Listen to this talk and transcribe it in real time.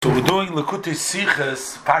So we're doing Likutei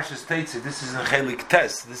Sichas, Parshas Tetzei. This is a Chelik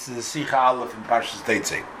Test. This is a Sicha Aleph in Parshas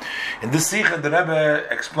Tetzei. In this Sicha, the Rebbe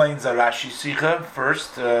explains a Rashi Sicha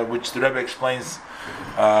first, which the Rebbe explains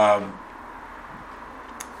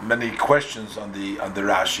many questions on the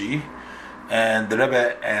Rashi, and the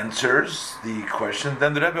Rebbe answers the question.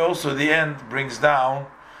 Then the Rebbe also at the end brings down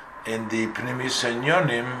in the Pnimis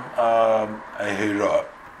Hanyonim a Hira.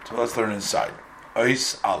 So let's learn inside.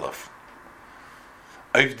 Ois Aleph.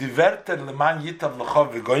 On the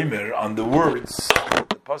words,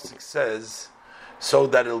 the pasuk says, so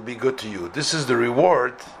that it'll be good to you. This is the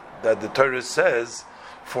reward that the Torah says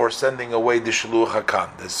for sending away the Shiluach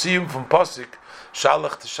HaKan. The siyum from pasuk,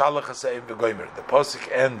 Shalach to Shalach Hasayim v'goymer. The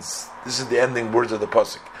pasuk ends. This is the ending words of the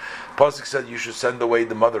pasuk. Pasuk said you should send away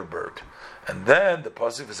the mother bird, and then the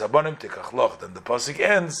pasuk is Abanim tikachloch. Then the pasuk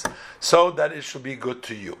ends so that it should be good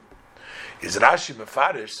to you. Is Rashi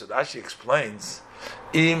mefarish? So Rashi explains.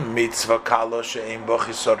 Im mitzvah kalo she'im bo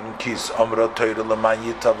chisoron kis omra Torah leman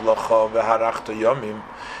yitav locha v'harachta yomim.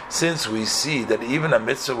 Since we see that even a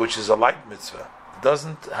mitzvah which is a light mitzvah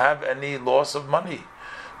doesn't have any loss of money,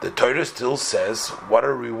 the Torah still says what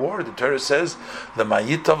a reward. The Torah says leman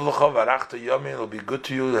yitav locha v'harachta yomim, it'll be good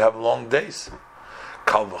to you to have long days.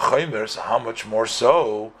 Kal v'chomer, so how much more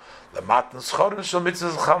so lematan schoron shel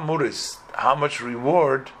mitzvah chamuris, how much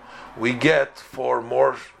reward we get for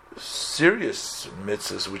more serious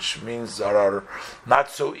mitzvahs, which means that are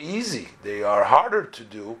not so easy, they are harder to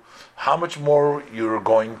do, how much more you're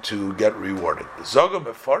going to get rewarded. Zoga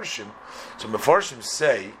Mefarshim, so Mefarshim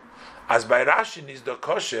say, as by Rashi is the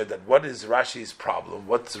kosher, that what is Rashi's problem?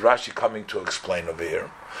 What's Rashi coming to explain over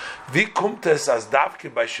here? Vi kumtes as davke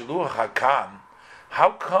by Shiluach HaKan,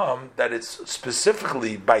 how come that it's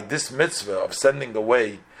specifically by this mitzvah of sending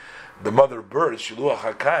away the mother bird, Shiluach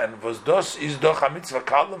HaKan, was dos is doch a mitzvah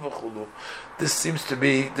kala v'chulu. This seems to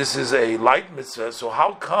be, this is a light mitzvah, so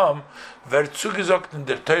how come ver zugezogt in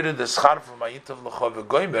der Torah the schar from Ayitav l'cha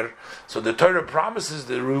v'goymer, so the Torah promises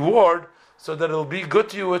the reward so that it'll be good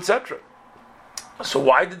to you, etc. So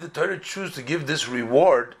why did the Torah choose to give this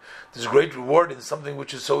reward, this great reward, in something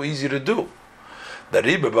which is so easy to do? The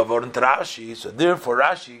Rebbe bavornt Rashi, so therefore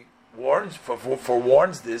Rashi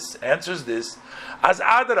forewarns this, answers this, as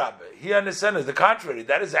Adrabe. He understands the contrary.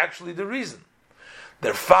 That is actually the reason.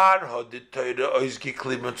 Der Far hat die Teure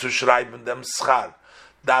ausgeklieben zu schreiben dem Schar.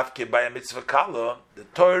 Davke bei a mitzvah kala, the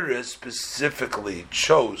Torah specifically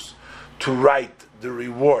chose to write the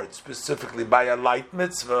reward specifically by a light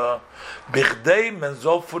mitzvah, bichdei men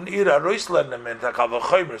soll von ihr arois lernen mit der Kal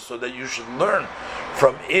v'chomer, so that you should learn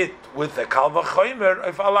from it with the Kal v'chomer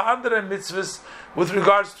of alle anderen mitzvahs, with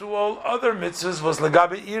regards to all other mitzvahs, was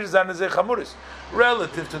legabe ir zane ze chamuris.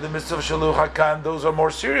 Relative to the mitzvah of Shiluach HaKan, those are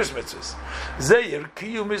more serious mitzvahs. Zeir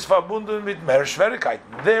kiyum is verbunden mit mehr Schwierigkeit.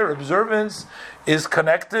 Their observance is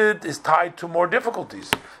connected, is tied to more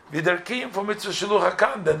difficulties. Vider kiyum for mitzvah Shiluach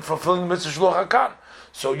HaKan than fulfilling mitzvah Shiluach HaKan.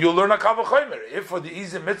 So you learn a Kal v'chomer. If for the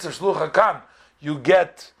easy mitzvah Shiluach HaKan you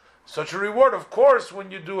get such a reward, of course,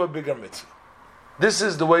 when you do a bigger mitzvah. This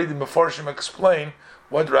is the way the Mefarshim explain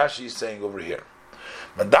what Rashi is saying over here.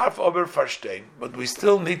 Man darf aber verstehen, but we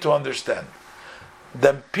still need to understand.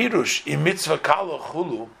 The Pirush in mitzvah kala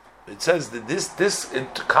chulu, it says that this in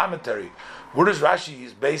commentary, what is Rashi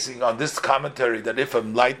is basing on this commentary that if a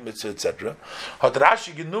light mitzvah, etc. Hat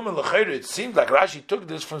Rashi genommen lechayre, it seems like Rashi took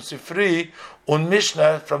this from Sifri und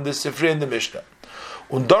Mishnah, from the Sifri and the Mishnah.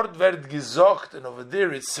 Und dort wird gesagt, and over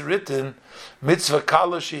there it's written, mitzvah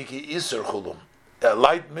kala sheiki iser chulum. A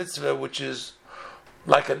light mitzvah which is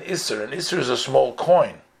like an isser. An isser is a small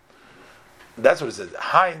coin. That's what it says.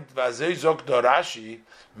 Haint v'azei zok do Rashi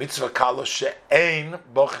mitzvah kalo she'ein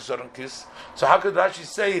bo chisoron kis. So how could Rashi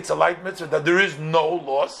say it's a light mitzvah that there is no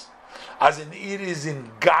loss, as in it is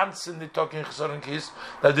in ganzen the talking chisoron kis,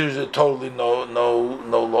 that there is a totally no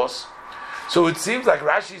loss. So it seems like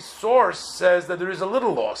Rashi's source says that there is a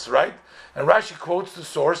little loss, right? And Rashi quotes the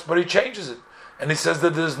source, but he changes it, and he says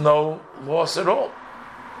that there is no loss at all.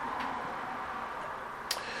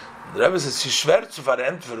 The Rebbe says,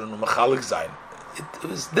 it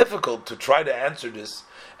was difficult to try to answer this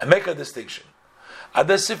and make a distinction.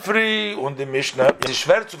 It's difficult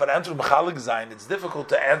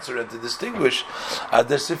to answer and to distinguish that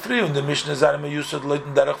the Sifri and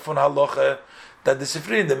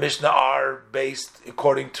the Mishnah are based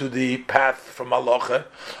according to the path from Halacha.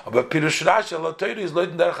 But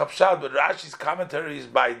Rashi's commentary is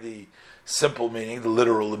by the simple meaning, the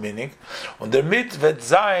literal meaning. And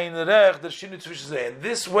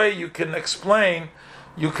this way you can explain,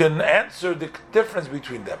 you can answer the difference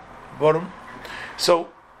between them. So,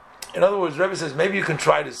 in other words, Rebbe says maybe you can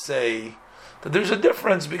try to say that there's a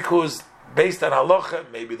difference because based on halacha,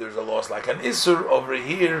 maybe there's a loss like an isur over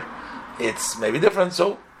here. It's maybe different.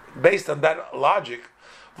 So based on that logic,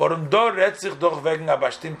 because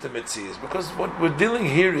what we're dealing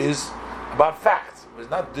here is about facts. We're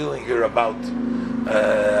not dealing here about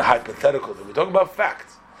hypotheticals. We're talking about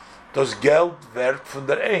facts. Does Geld wert von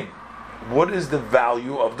der Ein? What is the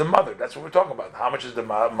value of the mother? That's what we're talking about. How much is the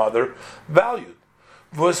mother valued?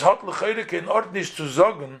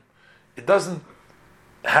 It doesn't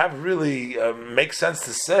have really make sense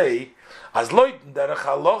to say as Leuten der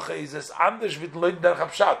halacha is as anders with Leuten der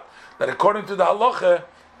pshat, that according to the halacha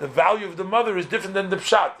the value of the mother is different than the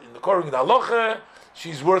pshat. According to the halacha,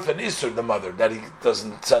 she's worth an isur, the mother, that he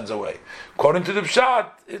doesn't sends away. According to the pshat,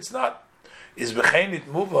 it's not. Is bechein it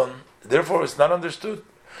move on, therefore it's not understood.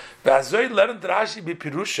 So how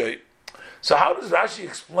does Rashi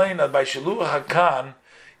explain that by Shiluach HaKan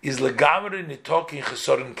is legamre nitokin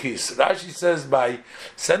chesoren kis? Rashi says by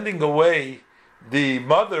sending away the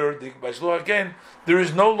mother, by Shiluach HaKan, there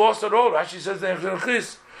is no loss at all. Rashi says that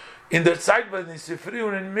in the Zeit by the Sifri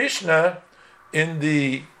and in Mishnah, in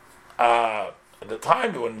the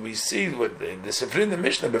time when we see what the Sifri and the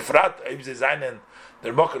Mishnah, befrat Eib Zezainen,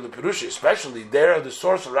 their Mokar Lepirush, especially they are the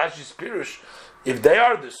source of Rashi's Pirush. If they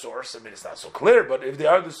are the source, I mean it's not so clear, but if they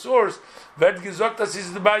are the source, Ved Gezogt das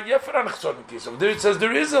is the Ba Yefer an Chsoren Kis. Over there it says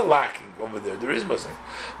there is a lacking over there is missing.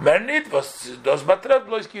 Mernit was das Batrat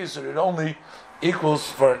Blois Kisur. It only equals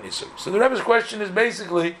for an Isur. So the Rebbe's question is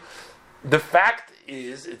basically, the fact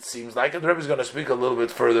is, it seems like, and the Rebbe is going to speak a little bit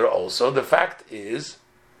further also, the fact is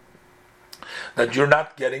that you're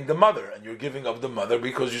not getting the mother, and you're giving up the mother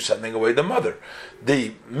because you're sending away the mother.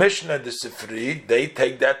 The Mishnah, the Sifri, they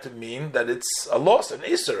take that to mean that it's a loss, an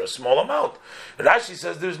Isser, a small amount. Rashi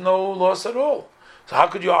says there's no loss at all. So how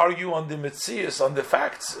could you argue on the Metzias, on the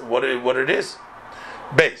facts, what it is?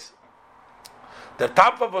 Base. Der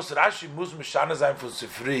Tampa was Rashi muss Mishana sein von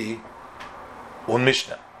Sifri und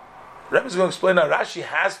Mishnah. Rebbe is going to explain how Rashi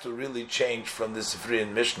has to really change from the Sifri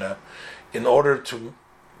and Mishnah in order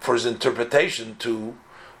for his interpretation to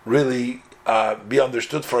really be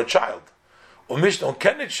understood for a child.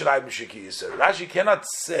 Rashi cannot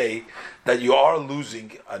say that you are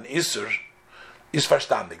losing an Isser, is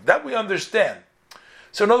verstandig. That we understand.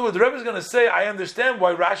 So in other words, the Rebbe is going to say, I understand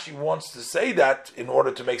why Rashi wants to say that in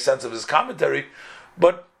order to make sense of his commentary,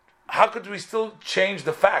 but how could we still change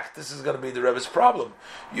the fact? This is going to be the Rebbe's problem.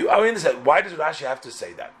 I understand, why does Rashi have to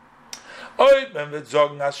say that?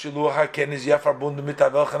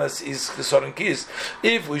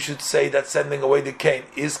 If we should say that sending away the cane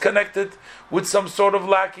is connected with some sort of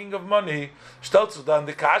lacking of money, so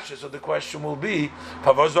the question will be,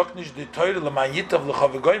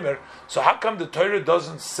 so how come the Torah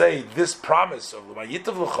doesn't say this promise of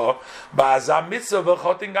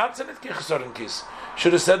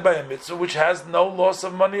should have said by a mitzvah which has no loss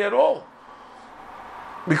of money at all?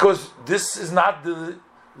 Because this is not the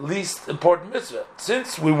least important mitzvah.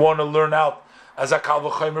 Since we want to learn out as a kal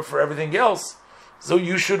v'chomer for everything else, so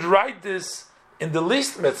you should write this in the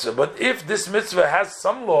least mitzvah. But if this mitzvah has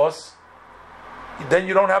some loss, then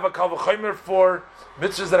you don't have a kal v'chomer for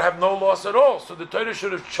mitzvahs that have no loss at all. So the Torah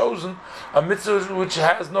should have chosen a mitzvah which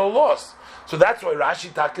has no loss. So that's why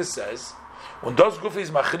Rashi Taka says, und das Guf is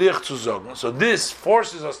machriach zu sagen. So this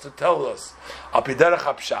forces us to tell us, apiderach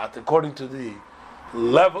hapshat, according to the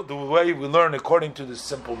level, the way we learn according to the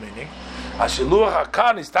simple meaning. Shiluach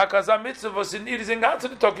HaKan is takaz mitzvah was in it is in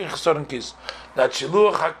ganze talking chesoren kis. That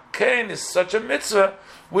Shiluach HaKan is such a mitzvah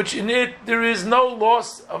which in it there is no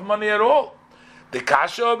loss of money at all. The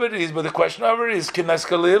kasha of it is, but the question of it is, kinas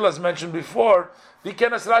kalil, as mentioned before, wie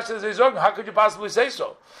kenas Rashi sagen? How could you possibly say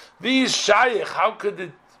so? Wie is shayich? How could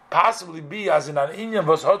it possibly be as in an inyan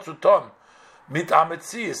was hotzuton mit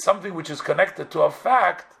ametzi is something which is connected to a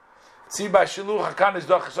fact? See by Shiluach HaKan is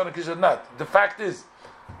doch chesoren kis or not? The fact is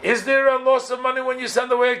there a loss of money when you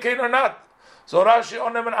send away a cane or not? So Rashi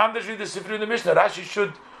onem and Amdesh read the Sifri and the Mishnah. Rashi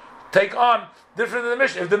should take on different than the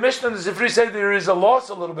Mishnah. If the Mishnah and the Sifri say there is a loss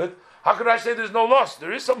a little bit, how could Rashi say there's no loss?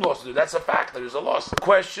 There is some loss. That's a fact. There is a loss.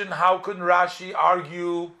 Question: how could Rashi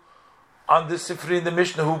argue on the Sifri and the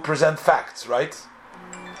Mishnah who present facts, right?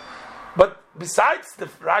 But besides the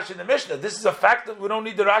Rashi and the Mishnah, this is a fact that we don't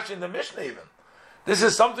need the Rashi and the Mishnah even. This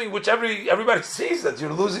is something which everybody sees, that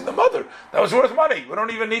you're losing the mother. That was worth money. We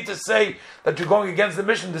don't even need to say that you're going against the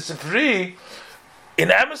Mishnah. The Sifri,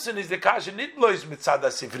 in Emerson, is the Kasha Nidlois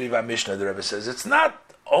Mitzada Sifri va Mishnah, the Rebbe says. It's not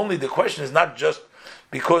only, the question is not just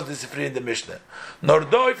because the Sifri and the Mishnah. Nor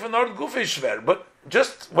doif and nor gufei shver. But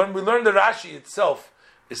just when we learn the Rashi itself,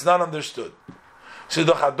 it's not understood.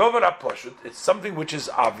 It's something which is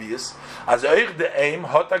obvious. As the aim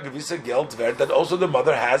that also the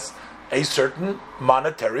mother has a certain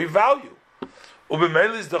monetary value.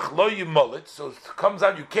 So it comes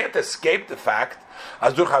out you can't escape the fact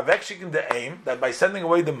as the aim that by sending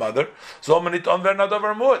away the mother, so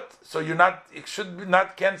you're not. It should be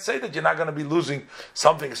not can't say that you're not going to be losing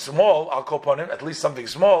something small. I'll call upon him at least something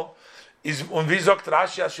small. Is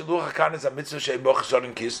Rashi Shiluch HaKan is a mitzvah she'bo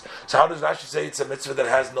chesaron kis. So how does Rashi say it's a mitzvah that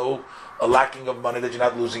has a lacking of money, that you're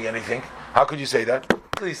not losing anything? How could you say that?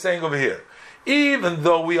 He's saying over here, even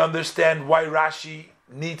though we understand why Rashi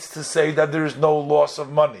needs to say that there is no loss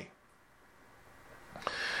of money,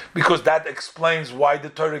 because that explains why the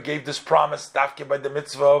Torah gave this promise dafke by the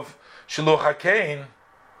mitzvah of Shiluch HaKan.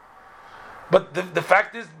 But the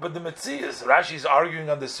fact is, but the mitzvah is Rashi is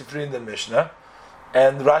arguing on the Sifri in the Mishnah.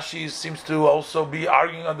 And Rashi seems to also be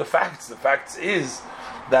arguing on the facts. The facts is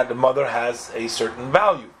that the mother has a certain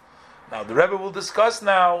value. Now the Rebbe will discuss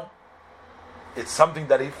now. It's something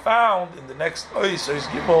that he found in the next Ois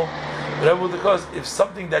Gimel. The Rebbe will discuss if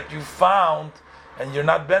something that you found and you're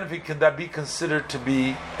not benefiting, can that be considered to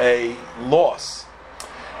be a loss?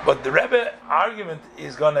 But the Rebbe argument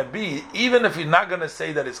is going to be, even if you're not going to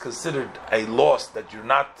say that it's considered a loss, that you're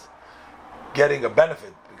not getting a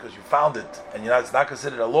benefit, because you found it, and it's not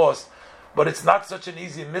considered a loss, but it's not such an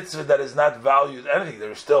easy mitzvah that is not valued anything.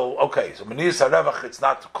 There's still, okay, so Meniyas HaRevach, it's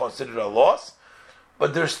not considered a loss,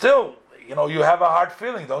 but there's still, you have a hard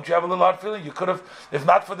feeling, don't you have a little hard feeling? You could have, if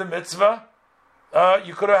not for the mitzvah,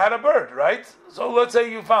 you could have had a bird, right? So let's say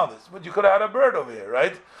you found this, but you could have had a bird over here,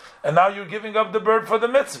 right? And now you're giving up the bird for the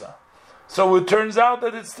mitzvah. So it turns out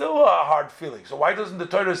that it's still a hard feeling. So why doesn't the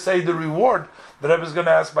Torah say the reward the Rebbe is going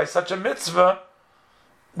to ask by such a mitzvah,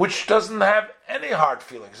 which doesn't have any hard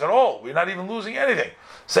feelings at all? We're not even losing anything.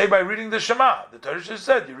 Say by reading the Shema. The Torah just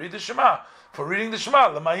said, you read the Shema. For reading the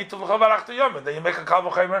Shema, then you make a kal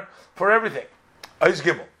v'chomer for everything. Ois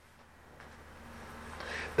Gimel.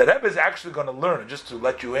 The Rebbe is actually going to learn, just to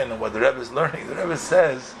let you in on what the Rebbe is learning. The Rebbe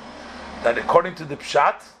says that according to the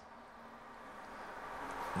Pshat,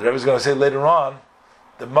 the Rebbe is going to say later on,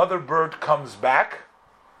 the mother bird comes back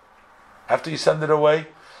after you send it away,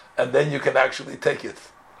 and then you can actually take it.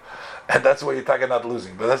 And that's why you're talking not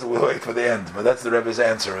losing. But we'll wait for the end. But that's the Rebbe's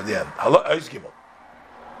answer at the end.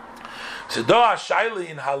 So in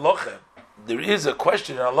halacha, there is a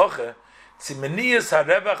question in halacha. In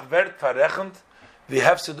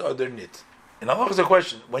halacha is a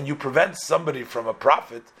question. When you prevent somebody from a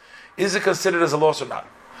profit, is it considered as a loss or not?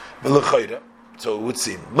 So it would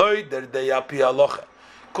seem.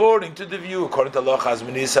 According to the view, according to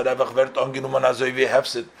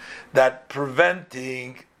halacha, that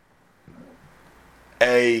preventing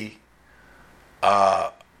a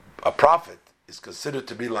profit is considered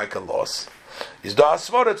to be like a loss. So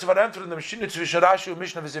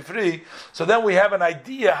then we have an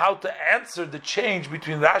idea how to answer the change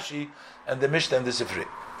between Rashi and the Mishnah and the Sifri.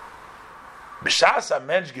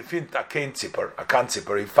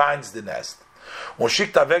 He finds the nest. And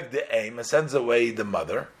sends away the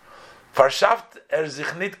mother. So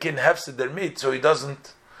he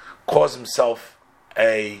doesn't cause himself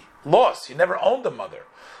a loss. He never owned the mother.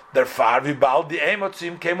 He never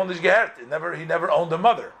owned the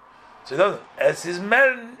mother. So he doesn't.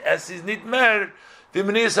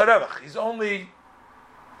 He's only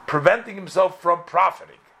preventing himself from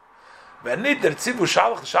profiting. Had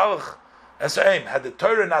the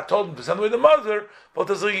Torah not told him to send away the mother, but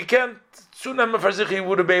he can't, he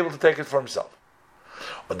would be able to take it for himself.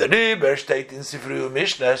 Und der Riber steht in Sifri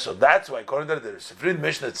Mishnah, so that's why, according to the Sifri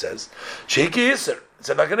Mishnah, it says, Sheiki Isser, it's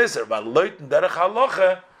like an Isser, but Leuten derech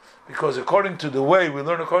halacha, because according to the way we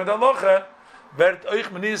learn according to halacha, werd euch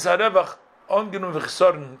Meniyas HaRevach ongenum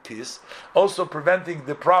v'chesaron kis, also preventing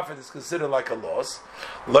the profit is considered like a loss.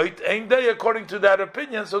 Leit ein day, according to that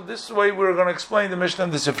opinion, so this way we're going to explain the Mishnah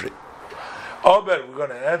and the Sifri. Aber we're going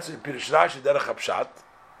to answer Pirush Rashi derech Hapshat,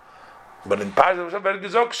 but in Parshas wird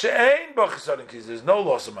gesagt, she'ein bo chesaron kis, there's no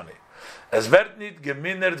loss of money. Es wird nicht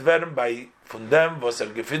gemindert werden bei von dem, was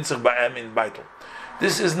gefindt sich bei ihm in Beitel.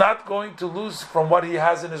 This is not going to lose from what he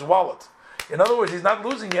has in his wallet. In other words, he's not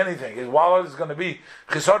losing anything. His wallet is going to be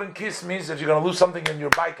chesaron kis, means that you're going to lose something in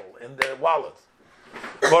your Beitel, in the wallet.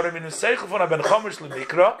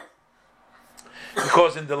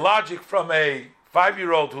 Because in the logic from a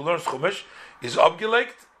 5-year-old who learns Chumash is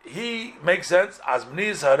obgulekt, he makes sense as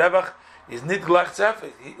Meniyas HaRevach is nit glach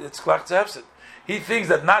tzefet. It's glach tzefet. He thinks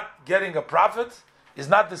that not getting a profit is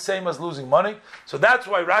not the same as losing money. So that's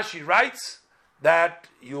why Rashi writes that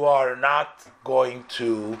you are not going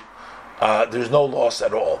to, there's no loss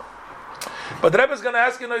at all. But the Rebbe is going to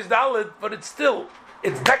ask in Ois Dalet, but it's still,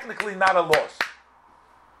 it's technically not a loss.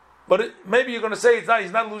 But maybe you're going to say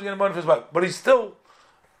he's not losing any money for his wife, but he's still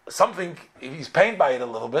something. He's pained by it a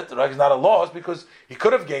little bit. Right? It's not a loss because he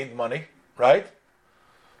could have gained money, right?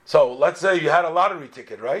 So let's say you had a lottery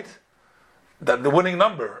ticket, right? The winning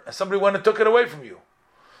number, and somebody went and took it away from you.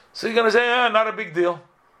 So you're going to say, not a big deal.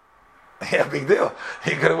 Yeah, big deal.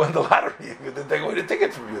 You could have won the lottery. You could have taken away the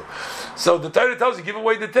ticket from you. So the Torah tells you, give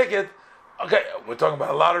away the ticket. Okay, we're talking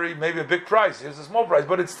about a lottery, maybe a big price. Here's a small price,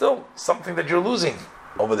 but it's still something that you're losing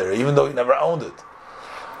over there, even though you never owned it.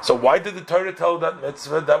 So why did the Torah tell that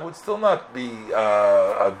mitzvah? That would still not be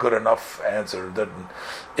a good enough answer. That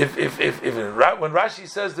when Rashi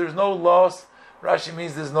says there's no loss, Rashi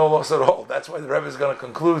means there's no loss at all. That's why the Rebbe is going to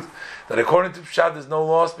conclude that according to Pshat there's no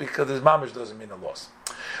loss because there's mamish doesn't mean a loss.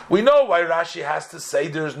 We know why Rashi has to say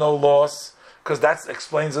there's no loss because that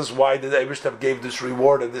explains us why the Eibishter gave this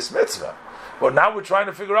reward of this mitzvah. But now we're trying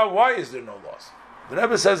to figure out why is there no loss. The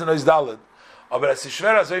Rebbe says in Oizdalad, but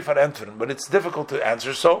it's difficult to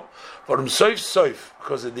answer so.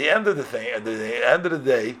 Because at the end of the thing, at the end of the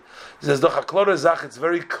day, he says, it's a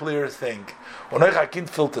very clear thing. And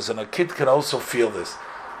a kid can also feel this,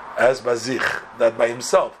 as bazich, that by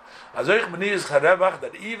himself.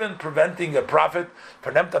 That even preventing a profit,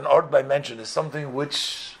 by mention, is something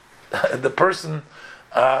which the person,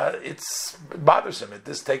 it's bothersome. It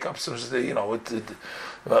does take up some, and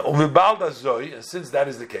since that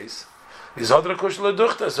is the case, so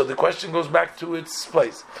the question goes back to its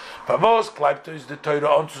place. Why did the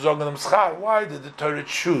Torah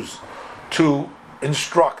choose to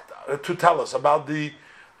instruct, to tell us about the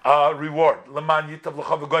reward?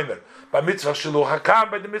 By mitzvah shiluch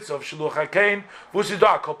hakan, by the mitzvah of shiluch hakan,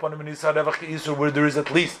 where there is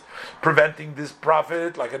at least preventing this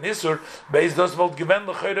profit, like an isur,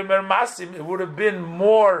 it would have been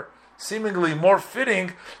more seemingly more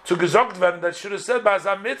fitting to gesagt werden that should have said by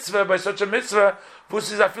such a mitzvah, which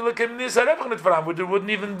there wouldn't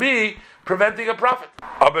even be preventing a profit.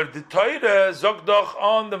 Aber the Torah sagt doch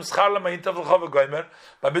on dem schar lemaintav l'chava goymer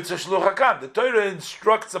by mitzvah shluch hakan. The Torah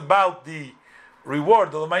instructs about the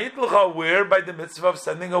reward, the lemaint l'chava, where by the mitzvah of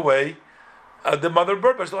sending away the mother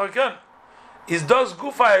bird by shluch hakan. Is does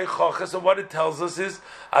gufay choches, so what it tells us is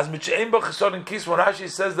as mitchein b'chesod in kis, when Rashi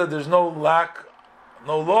says that there's no lack,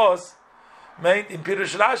 no loss, meint in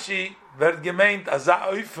Pirush Rashi wird gemeint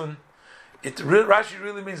aza'oifen. Rashi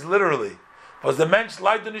really means literally. Because the mensch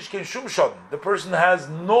leidunish ken shum shodden. The person has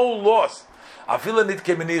no loss. Afila nit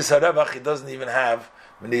ke meniyas harevach. He doesn't even have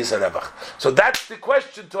meniyas harevach. So that's the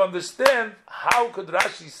question to understand. How could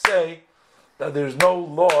Rashi say that there's no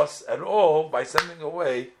loss at all by sending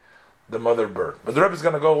away the mother bird? But the Rebbe is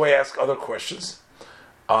going to go away and ask other questions.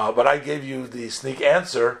 But I gave you the sneak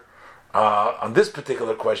answer on this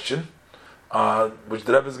particular question, which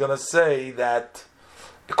the Rebbe is going to say that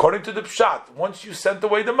according to the Pshat, once you sent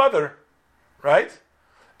away the mother, right,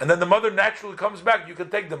 and then the mother naturally comes back, you can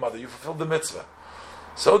take the mother, you fulfill the mitzvah.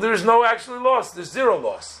 So there's no actually loss, there's zero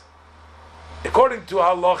loss. According to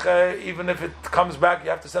halacha, even if it comes back, you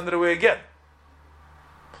have to send it away again.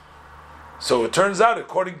 So it turns out,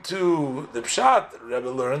 according to the Pshat, the Rebbe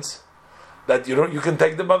learns that you can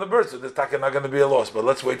take the mother bird, so there's not going to be a loss. But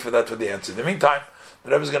let's wait for that for the answer. In the meantime, the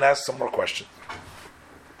Rebbe is going to ask some more questions.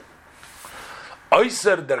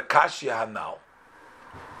 Oyser der kashya hanal.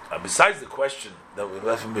 Besides the question that we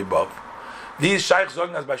left from above, these shaykh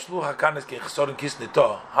zogen as by shluch hakanes ke chsorin kis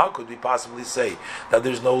nito. How could we possibly say that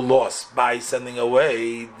there's no loss by sending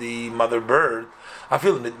away the mother bird? I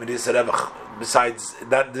feel nit midis revach. Besides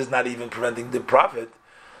that, there's not even preventing the profit.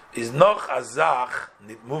 Is noch azach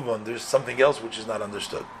nit move on. There's something else which is not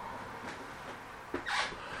understood.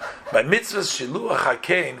 By mitzvahs shiluach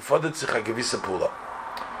hakein fodert sich a gewisse pula.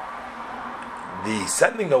 The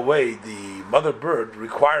sending away the mother bird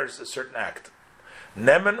requires a certain act.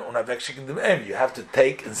 Nemen und avekshik dem em. You have to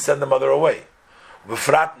take and send the mother away.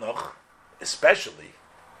 Befrat noch, especially,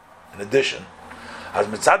 in addition, as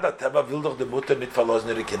mitzad teva will doch the mutter nit verlassen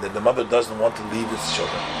ihre Kinder. The mother doesn't want to leave its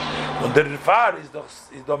children. Und der Rifar is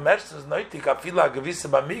doch meistens nötig a viele gewisse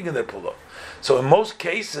bamigen der pula. So in most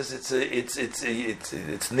cases, it's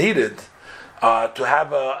needed to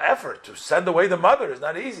have an effort to send away the mother. It's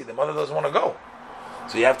not easy. The mother doesn't want to go,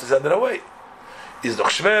 so you have to send it away. Is doch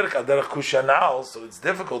schwer kaderach kushanal, so it's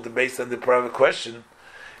difficult based on the private question.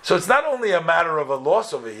 So it's not only a matter of a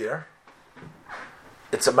loss over here;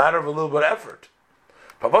 it's a matter of a little bit of effort.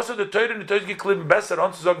 Why did the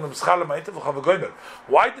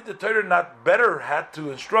Torah not better had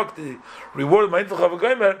to instruct the reward of Ma'intach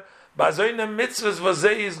Havagomer by such mitzvahs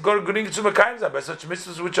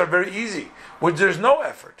which are very easy, which there's no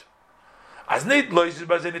effort? As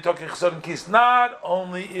not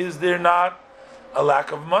only is there not a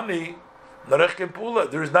lack of money,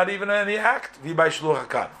 there is not even any act. Those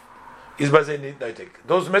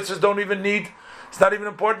mitzvahs don't even need. It's not even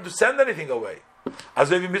important to send anything away. Let's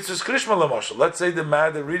say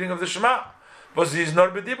the reading of the Shema.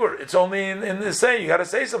 It's only in the saying. You got to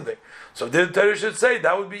say something. So the Torah should say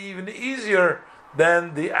that would be even easier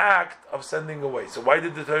than the act of sending away. So why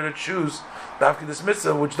did the Torah choose this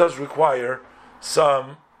mitzvah, which does require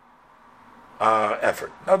some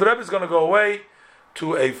effort? Now the Rebbe is going to go away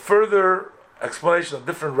to a further explanation of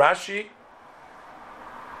different Rashi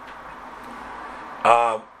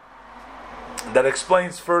that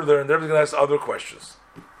explains further, and the Rebbe is going to ask other questions.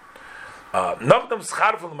 That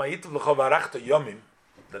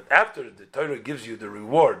after the Torah gives you the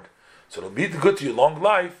reward, so it'll be good to you, long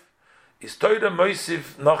life, is Torah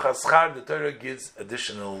moisif noch haschar, the Torah gives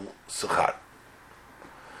additional suchar.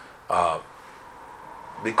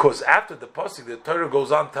 Because after the pasuk, the Torah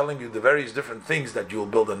goes on telling you the various different things, that you'll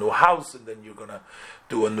build a new house, and then you're going to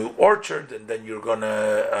do a new orchard, and then you're going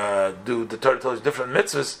to do, the Torah tells you different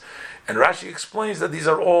mitzvahs, and Rashi explains that these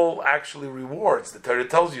are all actually rewards. The Torah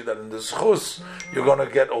tells you that in the schus, you're going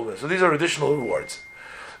to get all this. So these are additional rewards.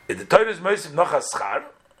 If the Torah is moisif noch haschar,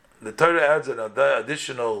 the Torah adds an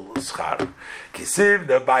additional schar. Kisiv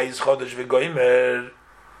the bayis chodesh v'goimer,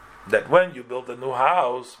 that when you build a new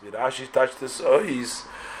house, Rashi touched this ois.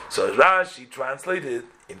 So Rashi translated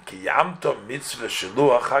in Kiyamto mitzvah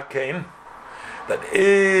shiluach hakein, that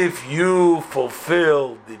if you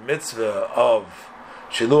fulfill the mitzvah of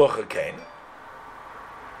shiluach hakein,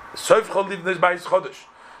 soif chol livnei bayis chodesh.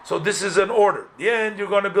 So this is an order. The end, you're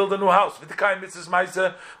going to build a new house. V'tikayim mitzvahs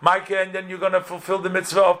ma'aseh, and then you're going to fulfill the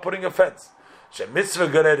mitzvah of putting a fence. She mitzvah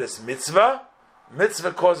geredes mitzvah.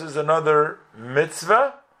 Mitzvah causes another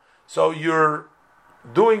mitzvah. So you're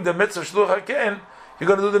doing the mitzvah shluch haken. You're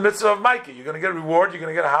going to do the mitzvah of Micah. You're going to get a reward. You're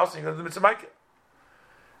going to get a house, and you're going to do the mitzvah of Micah.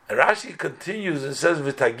 And Rashi continues and says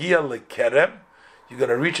v'tagia lekerem. You're going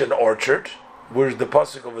to reach an orchard. Where's the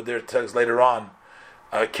pasuk over there tells later on?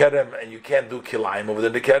 Kerem, and you can't do kilayim over there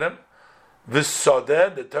in the kerem.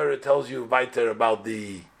 V'sodeh, the Torah tells you weiter about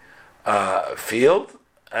the field,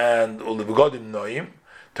 and ulibegodim noim.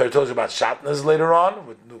 Torah tells you about shatnez later on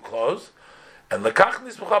with new clothes, and lekach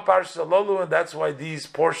nismucha parsha lolu, and that's why these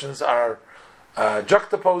portions are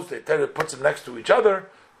juxtaposed. The Torah puts them next to each other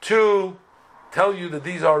to tell you that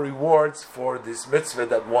these are rewards for this mitzvah,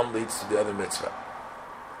 that one leads to the other mitzvah.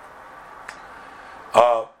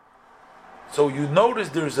 So you notice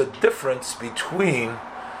there's a difference between,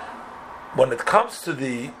 when it comes to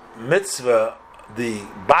the mitzvah, the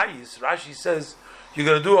bayis, Rashi says, you're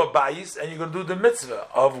going to do a bayis and you're going to do the mitzvah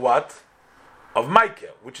of what? Of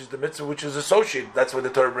Micah, which is the mitzvah which is associated. That's why the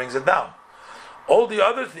Torah brings it down. All the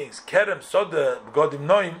other things, Kerem, Soda, Godim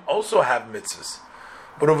Noim, also have mitzvahs.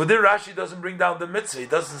 But over there, Rashi doesn't bring down the mitzvah. He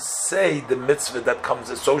doesn't say the mitzvah that comes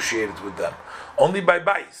associated with them. Only by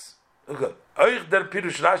bayis.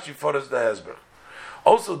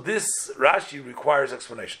 Also, this Rashi requires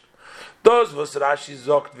explanation. Those was Rashi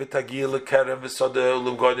zogt v'tagil kerem v'sodeh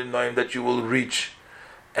u'levgodim noim, that you will reach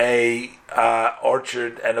a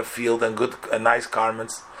orchard and a field and good and nice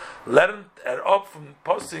garments. Learn up from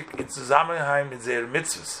posik it's zusammenheim mit their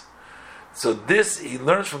mitzvahs. So this he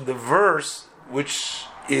learns from the verse which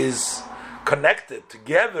is connected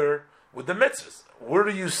together with the mitzvahs. Where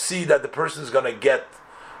do you see that the person is going to get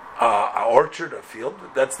an orchard, a field?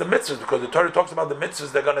 That's the mitzvahs, because the Torah talks about the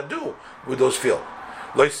mitzvahs they're going to do with those fields.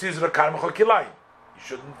 You shouldn't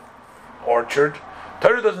orchard.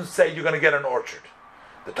 Torah doesn't say you're going to get an orchard.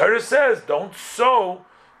 The Torah says don't sow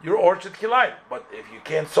your orchard kilayim. But if you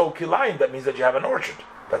can't sow kilayim, that means that you have an orchard.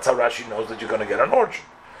 That's how Rashi knows that you're going to get an orchard.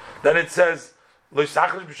 Then it says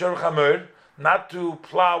not to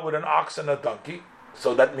plow with an ox and a donkey.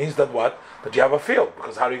 So that means that what? That you have a field.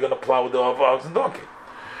 Because how are you going to plow with the ox and donkey?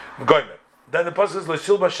 Then the pasuk says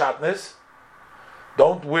l'shilba shatnes.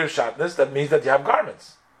 Don't wear shatnes. That means that you have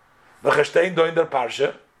garments. V'chestein do in der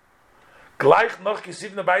parsha. Gleich noch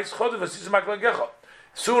kisivne bayis chodev v'sizim aklagecha.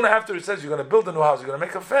 Soon after it says you're going to build a new house, you're going to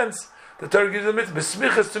make a fence. The Torah gives a mitzvah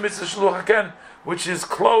besmiches to mitzvah shluch haken, which is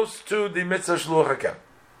close to the mitzvah shluch haken.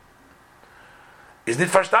 Is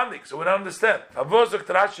nicht verstandig, so we don't understand. Avozok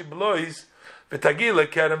Rashi blois v'tagile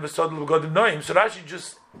kerem v'sodel v'godim noim. So Rashi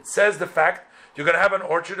just says the fact you're going to have an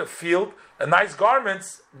orchard, a field, and nice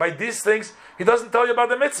garments. By these things, he doesn't tell you about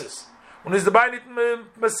the mitzvahs. When is the Ba'anit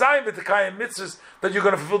Messiah with the Kayim mitzvahs, that you're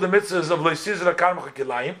going to fulfill the mitzvahs of Loisizra Karmach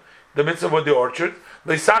Kilayim, the mitzvah of the orchard.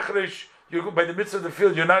 Loisachrish, by the mitzvah of the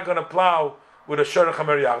field, you're not going to plow with a Shorach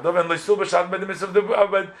Hamer Yagdav, and Loisul Bashat by the mitzvah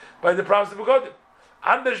of by the promise of Begodim.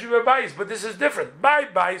 Anders shiva bayis, but this is different. By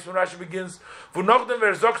bayis, when Rashi begins, when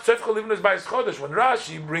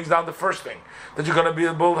Rashi brings down the first thing, that you're going to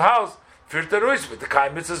build a house, with the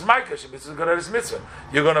kind mitzvah's maika, mitzvah.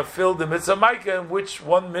 You're going to fill the mitzvah maika, in which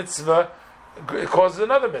one mitzvah causes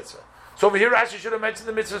another mitzvah. So over here, Rashi should have mentioned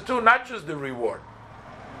the mitzvahs too, not just the reward.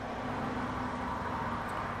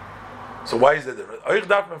 So why is that different? Euch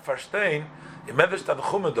darf man verstehen, in Medrash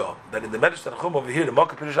Tanchuma that in the Medrash Tanchuma over here, the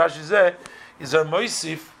Malka Pirush Rashi zeh, is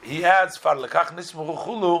moisif, he adds far lekach nismu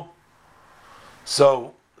chulu.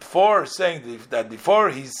 So for saying that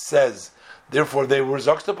before he says, therefore they were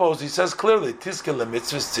juxtaposed, he says clearly, tiske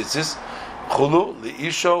lemitzvahs tzitzis chulu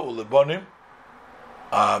liisho ulebonim,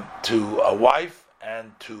 to a wife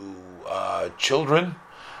and to children,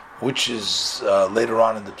 which is later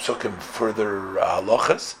on in the psukim further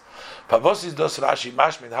halachas. Pavosis dos Rashi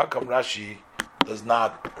mashmin. How come Rashi does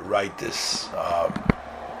not write this?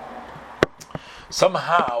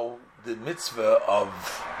 Somehow the mitzvah of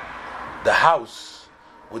the house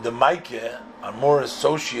with the maikeh are more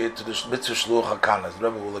associated to the mitzvah shluch hakan, as the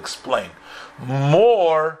Rebbe will explain,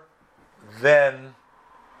 more than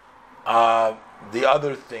the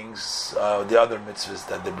other things, the other mitzvahs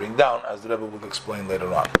that they bring down, as the Rebbe will explain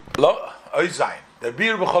later on. Lo oizayin, the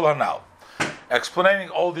bir b'chol hanal, explaining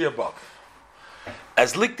all the above.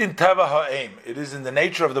 As likt in teva ha'em, it is in the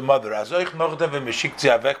nature of the mother, as oich nochdev v'meshik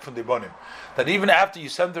avek from the bonim, that even after you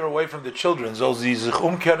send her away from the children, soll sie sich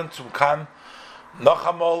umkehren zum kan noch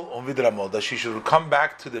einmal und wieder einmal, that she should come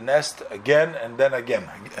back to the nest again and then again.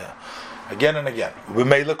 Again and again.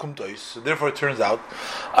 So therefore it turns out,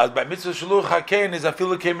 as by mitzvah shluch hakein is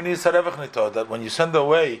afilu keminis harevach nito, that when you send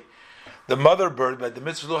away the mother bird by the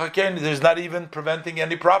mitzvah shluch hakein, there's not even preventing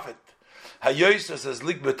any profit. Hayoisa says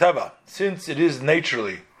lik beteva, since it is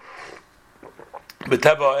naturally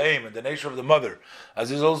beteva aim, in the nature of the mother, as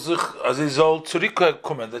is all tzurika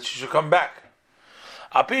kumen, that she should come back.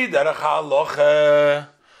 Api derech halacha,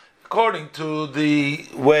 according to the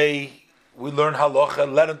way we learn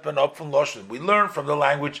halacha, lernt man up from loshen. We learn from the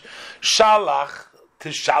language shalach to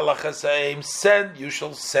shalach hasaim, send, you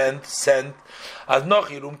shall send. As noch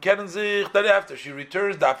yirum kennen sich, that after she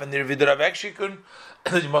returns, darf nir wieder wegshikun,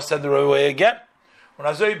 you must send her away again.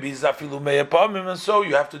 And so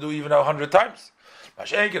you have to do even 100 times.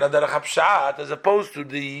 As opposed to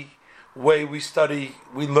the way we study,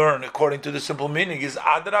 we learn according to the simple meaning, is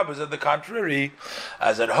adrab, is at the contrary,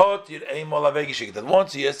 as at hot that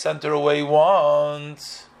once he has sent her away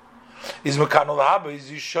once, is mekanol haba, is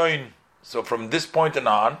shown. So from this point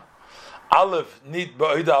on, Aleph nit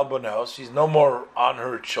ba'ida al bonel, she's no more on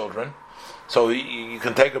her children, so you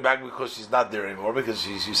can take her back because she's not there anymore, because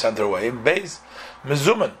you sent her away. And Beis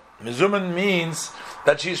mezuman means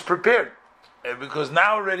that she's prepared, because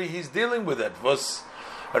now already he's dealing with it. Was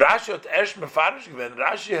Rashi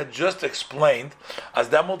had just explained as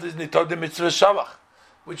damot is nitod the mitzvah shalach,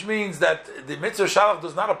 which means that the mitzvah shalach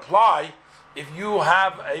does not apply if you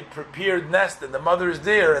have a prepared nest and the mother is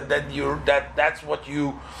there, and then that's what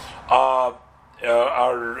you are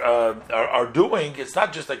doing. It's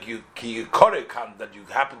not just like you that you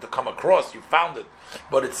happen to come across, you found it,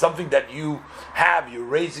 but it's something that you have. You're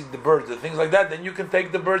raising the birds and things like that. Then you can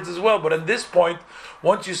take the birds as well. But at this point,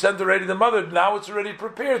 once you sent already the mother, now it's already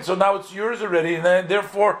prepared. So now it's yours already, and then,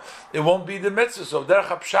 therefore it won't be the mitzvah. So derech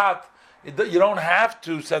hapshat, you don't have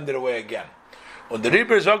to send it away again. Und der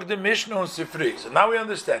Rebbe sagt the Mishnah und Sifri. So now we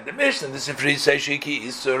understand. The Mishnah and the Sifri say Shiki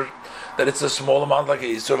Isur, that it's a small amount like a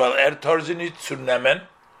Isur, while Torzinit zu nehmen,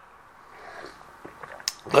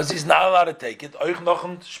 because he's not allowed to take it, euch noch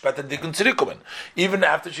ein später dicken zurückkommen, even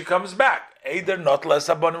after she comes back. Either not less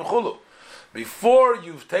abonim chulu. Before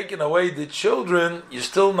you've taken away the children, you're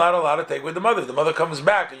still not allowed to take away the mother. If the mother comes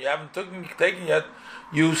back and you haven't taken yet,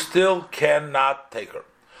 you still cannot take her.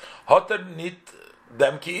 Hotter nit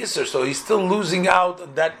dem ki iser, so he's still losing out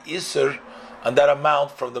on that iser, on that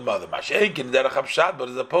amount from the mother. But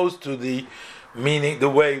as opposed to the meaning, the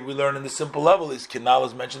way we learn in the simple level is kinal,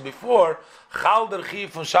 as mentioned before.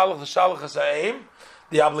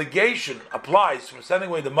 The obligation applies from sending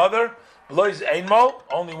away the mother.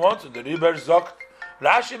 Only once. The Riber sagt,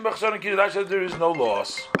 there is no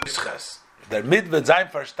loss. Der Mitwe sein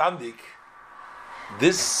verstandig.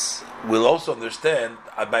 This will also understand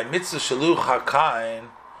by mitzvah shaluch hakain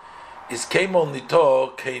is kemol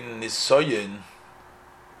nito kein nisoyin,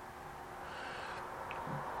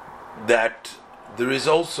 that there is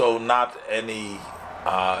also not any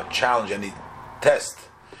challenge, any test.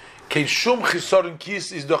 Kein shum chisorin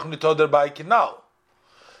kis is doch nito derby kinal.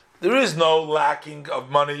 There is no lacking of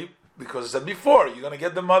money, because I said before, you're going to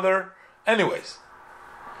get the mother anyways.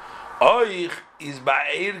 Euch is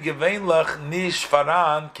ba'er gewöhnlich nicht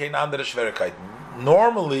voran kein andere Schwierigkeit.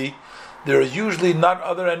 Normally, there is usually not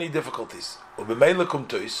other any difficulties. Ubemeile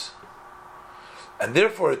kommt us. And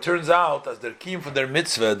therefore, it turns out, as they're keen for their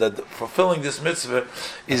mitzvah, that fulfilling this mitzvah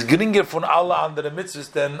is geringer von alle andere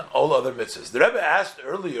mitzvahs than all other mitzvahs. The Rebbe asked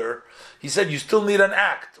earlier, he said, you still need an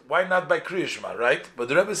act. Why not by Kriya Shema, right? But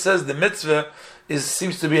the Rebbe says the mitzvah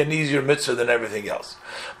seems to be an easier mitzvah than everything else.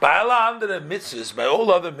 By alle andere mitzvahs, by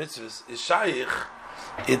all other mitzvahs, is shaykh,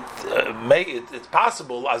 it's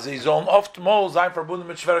possible, as his own oftmals sein verbunden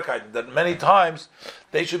mit Schwierigkeiten, that many times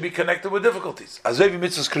they should be connected with difficulties. As Zevi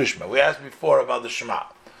mitzvahs krishma. We asked before about the Shema.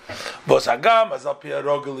 Bos hagam as al pi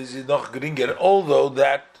harogel is noch geringer, although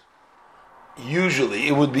that usually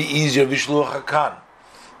it would be easier vishluach hakan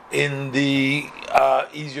in the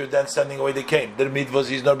easier than sending away the cane. The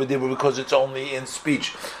mitzvahs is not b'dibur because it's only in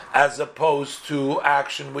speech, as opposed to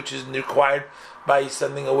action which is required by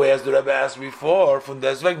sending away, as the Rebbe asked before, from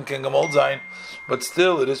deswegen can gamol sein, but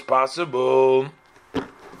still it is possible.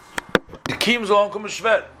 The kim zolon kum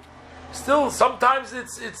shver. Still, sometimes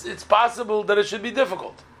it's possible that it should be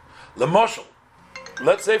difficult. Lemoshel.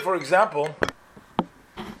 Let's say, for example,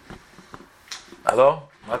 hello,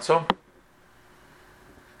 not so.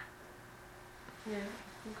 Yeah,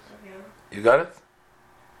 I think so, yeah. You got it?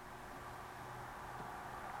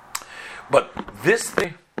 But this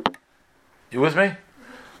thing, you with me?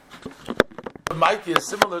 The Mikey is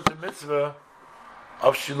similar to mitzvah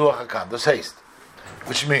of Shiluach HaKan, this haste.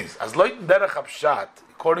 Which means, as Leuten derech HaPshat,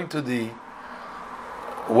 according to the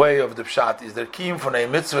way of the Pshat, is there kiyum von a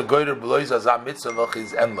mitzvah goyder b'lois azah mitzvah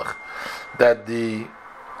v'chiz enlich. That the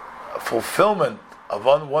fulfillment of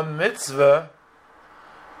one mitzvah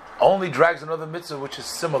only drags another mitzvah which is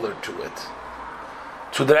similar to it.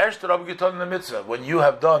 To the Ershter Rabbi Giton in the mitzvah, when you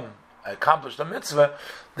have accomplished a mitzvah,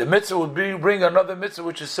 the mitzvah would bring another mitzvah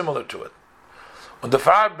which is similar to it. And the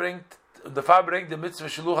Far bring the mitzvah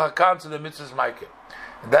Shiluach HaKan to the mitzvah's Maikeh.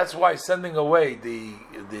 And that's why sending away the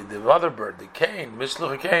mother bird, the cane,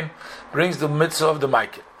 Mishluch HaKain, brings the mitzvah of the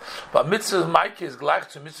Maikeh. But mitzvah Maikeh is gleich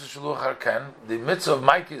to mitzvah Shiluach HaKan. The mitzvah of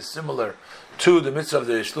Maikeh is similar to the mitzvah of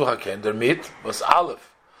the Shiluach HaKain. Der mit was Aleph.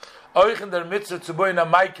 Euch in der mitzvah zu boin a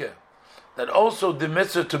Maikeh. That also the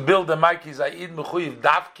mitzvah to build a Maikeh is Aid Mechuyiv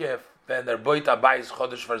Davkeh when der boit abayis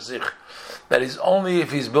chodesh for sich. That is only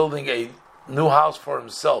if he's building a new house for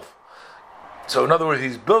himself. So in other words,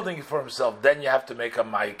 he's building it for himself, then you have to make a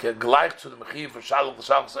maikeh, gleich to the mechiv for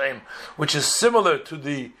shalach, which is similar to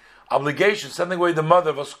the obligation, sending away the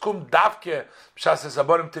mother, was kum davke,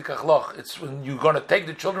 it's when you're going to take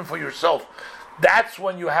the children for yourself. That's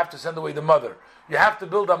when you have to send away the mother. You have to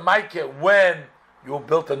build a maikeh when you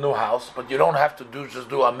built a new house, but you don't have to just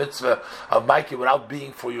do a mitzvah of maikeh without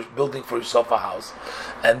building for yourself a house.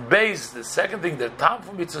 And base, the second thing, the time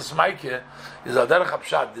for mitzvah maikeh is aderech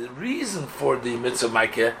hapshat. The reason for the mitzvah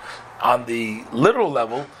maikeh on the literal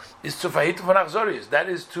level is to fahitu v'nachzorius. That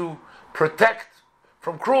is to protect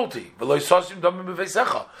from cruelty.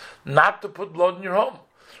 Not to put blood in your home.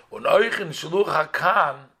 And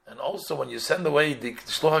also when you send away the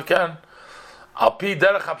shluch hakan, al pi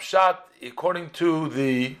derech hapshat, according to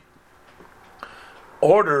the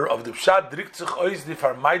order of the Pshat,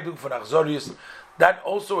 that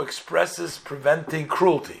also expresses preventing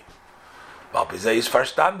cruelty.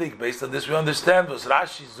 Based on this, we understand was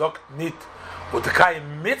Rashi zogt nit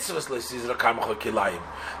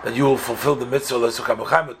that you will fulfill the mitzvah. The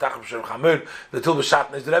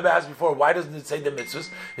Rebbe asked before, why doesn't it say the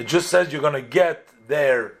mitzvahs? It just says you're going to get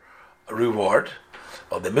their reward.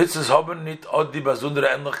 Well, the mitzvahs haben nicht auch die besondere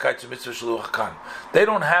Ähnlichkeit zu mitzvah Shiluach HaKan. They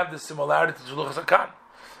don't have the similarity to Shiluach HaKan.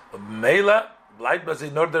 Meila bleibt bei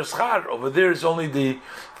sich nur der Schar. Over there is only the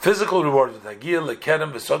physical reward.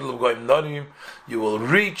 You will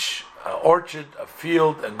reach an orchard, a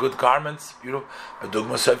field, and good garments. Beautiful.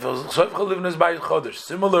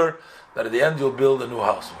 Similar, that at the end you'll build a new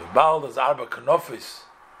house.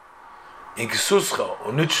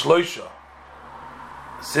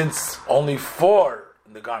 Since only 4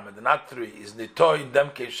 in the garment, and not 3, is nitoy in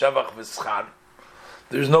demke shavach v'schar.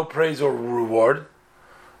 There is no praise or reward.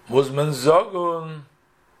 Muzman zogun.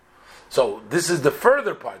 So this is the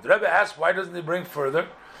further part. The Rebbe asks, why doesn't he bring further?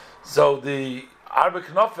 So the arba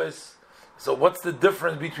knofes. So what's the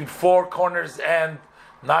difference between 4 corners and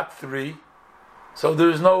not 3? So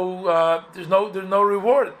there's no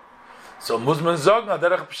reward. So muzman zogun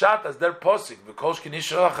aderech pshat as their posik v'koshkin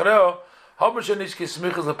yisrael achreo. They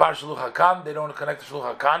don't connect to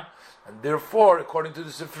Shluch HaKan, and therefore, according to the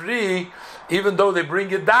Sifri, even though they bring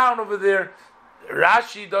it down over there,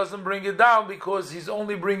 Rashi doesn't bring it down because he's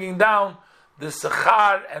only bringing down the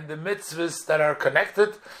sechar and the mitzvahs that are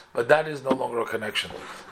connected, but that is no longer a connection.